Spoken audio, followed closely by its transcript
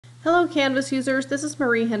Hello Canvas users, this is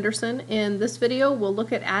Marie Henderson. In this video we'll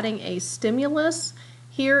look at adding a stimulus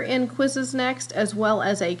here in Quizzes Next as well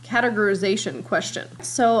as a categorization question.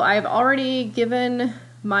 So I've already given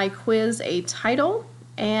my quiz a title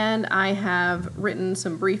and I have written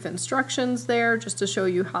some brief instructions there just to show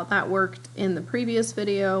you how that worked in the previous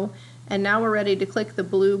video. And now we're ready to click the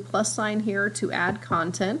blue plus sign here to add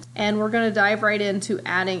content, and we're going to dive right into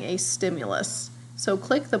adding a stimulus. So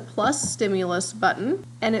click the plus stimulus button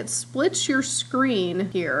and it splits your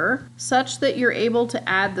screen here such that you're able to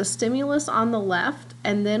add the stimulus on the left,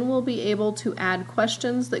 and then we'll be able to add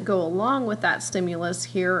questions that go along with that stimulus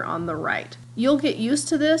here on the right. You'll get used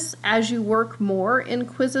to this as you work more in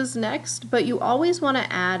Quizzes Next, but you always want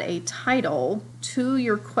to add a title to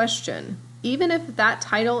your question, even if that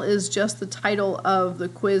title is just the title of the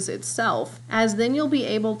quiz itself, as then you'll be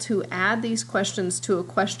able to add these questions to a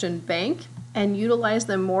question bank and utilize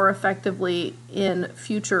them more effectively in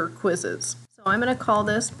future quizzes. So I'm going to call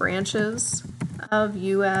this Branches of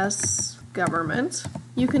U.S. Government.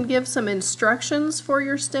 You can give some instructions for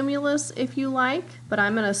your stimulus if you like, but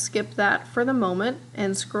I'm going to skip that for the moment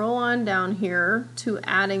and scroll on down here to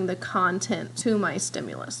adding the content to my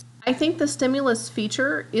stimulus. I think the stimulus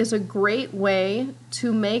feature is a great way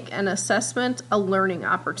to make an assessment a learning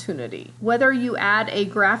opportunity. Whether you add a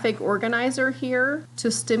graphic organizer here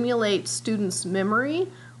to stimulate students' memory,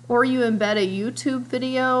 or you embed a YouTube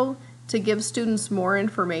video to give students more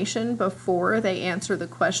information before they answer the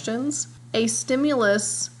questions, a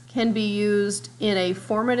stimulus can be used in a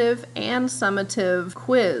formative and summative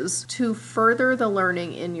quiz to further the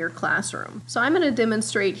learning in your classroom. So I'm going to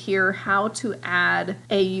demonstrate here how to add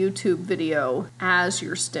a YouTube video as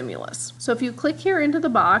your stimulus. So if you click here into the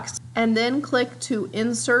box and then click to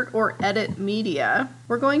insert or edit media,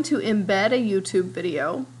 we're going to embed a YouTube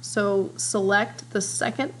video. So select the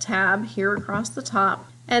second tab here across the top,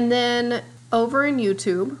 and then over in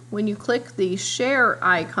YouTube, when you click the share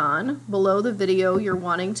icon below the video you're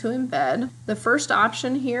wanting to embed, the first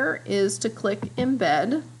option here is to click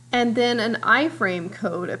embed, and then an iframe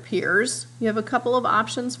code appears. You have a couple of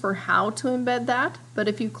options for how to embed that, but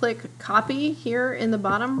if you click copy here in the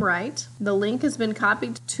bottom right, the link has been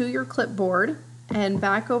copied to your clipboard, and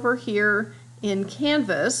back over here in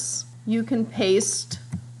Canvas, you can paste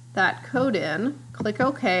that code in, click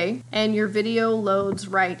OK, and your video loads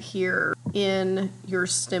right here in your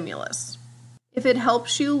stimulus. If it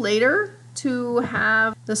helps you later to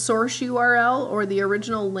have the source URL or the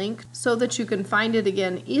original link so that you can find it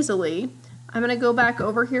again easily, I'm going to go back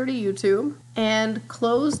over here to YouTube and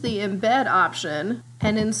close the embed option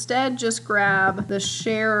and instead just grab the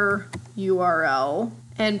share URL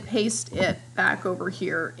and paste it back over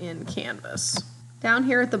here in Canvas. Down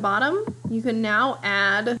here at the bottom, you can now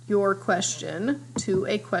add your question to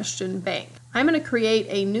a question bank. I'm going to create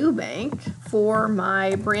a new bank for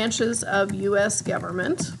my branches of U.S.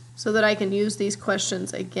 government so that I can use these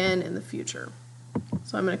questions again in the future.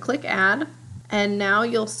 So I'm going to click add, and now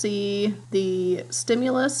you'll see the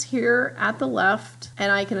stimulus here at the left,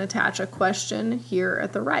 and I can attach a question here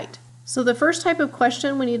at the right. So the first type of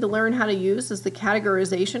question we need to learn how to use is the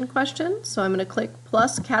categorization question. So I'm going to click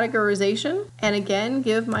plus categorization and again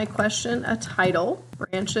give my question a title,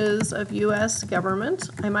 Branches of U.S. Government.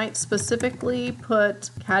 I might specifically put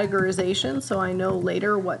categorization so I know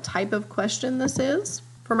later what type of question this is.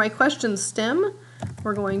 For my question stem,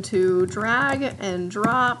 we're going to drag and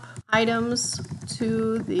drop items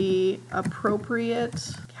to the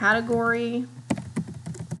appropriate category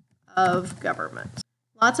of government.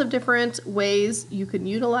 Lots of different ways you can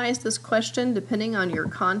utilize this question depending on your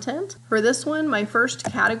content. For this one, my first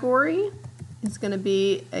category is going to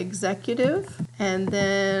be executive, and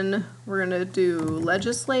then we're going to do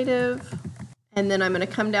legislative, and then I'm going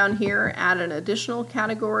to come down here, add an additional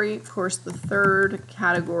category. Of course, the third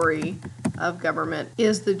category of government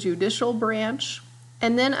is the judicial branch,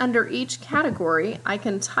 and then under each category, I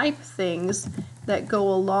can type things that go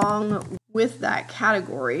along with that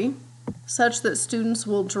category, such that students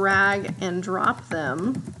will drag and drop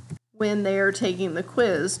them when they are taking the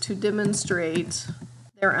quiz to demonstrate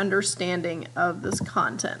their understanding of this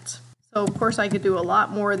content. So of course I could do a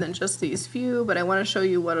lot more than just these few, but I want to show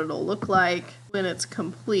you what it'll look like when it's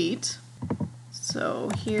complete. So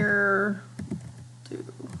here, do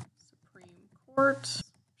Supreme Court.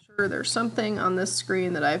 I'm sure there's something on this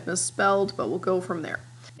screen that I've misspelled, but we'll go from there.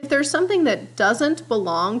 If there's something that doesn't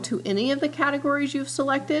belong to any of the categories you've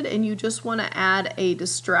selected and you just want to add a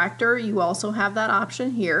distractor, you also have that option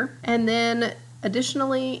here. And then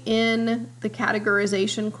additionally, in the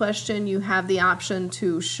categorization question, you have the option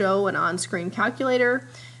to show an on-screen calculator,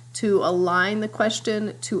 to align the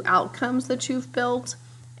question to outcomes that you've built,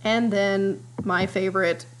 and then my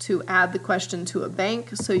favorite, to add the question to a bank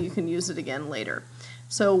so you can use it again later.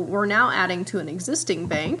 So we're now adding to an existing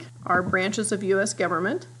bank, our branches of U.S.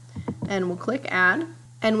 government, and we'll click Add.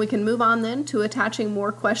 And we can move on then to attaching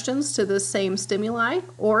more questions to the same stimuli,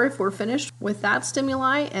 or if we're finished with that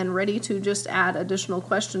stimuli and ready to just add additional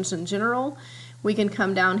questions in general, we can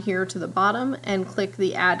come down here to the bottom and click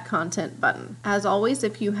the Add Content button. As always,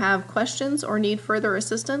 if you have questions or need further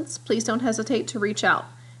assistance, please don't hesitate to reach out.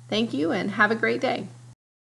 Thank you and have a great day.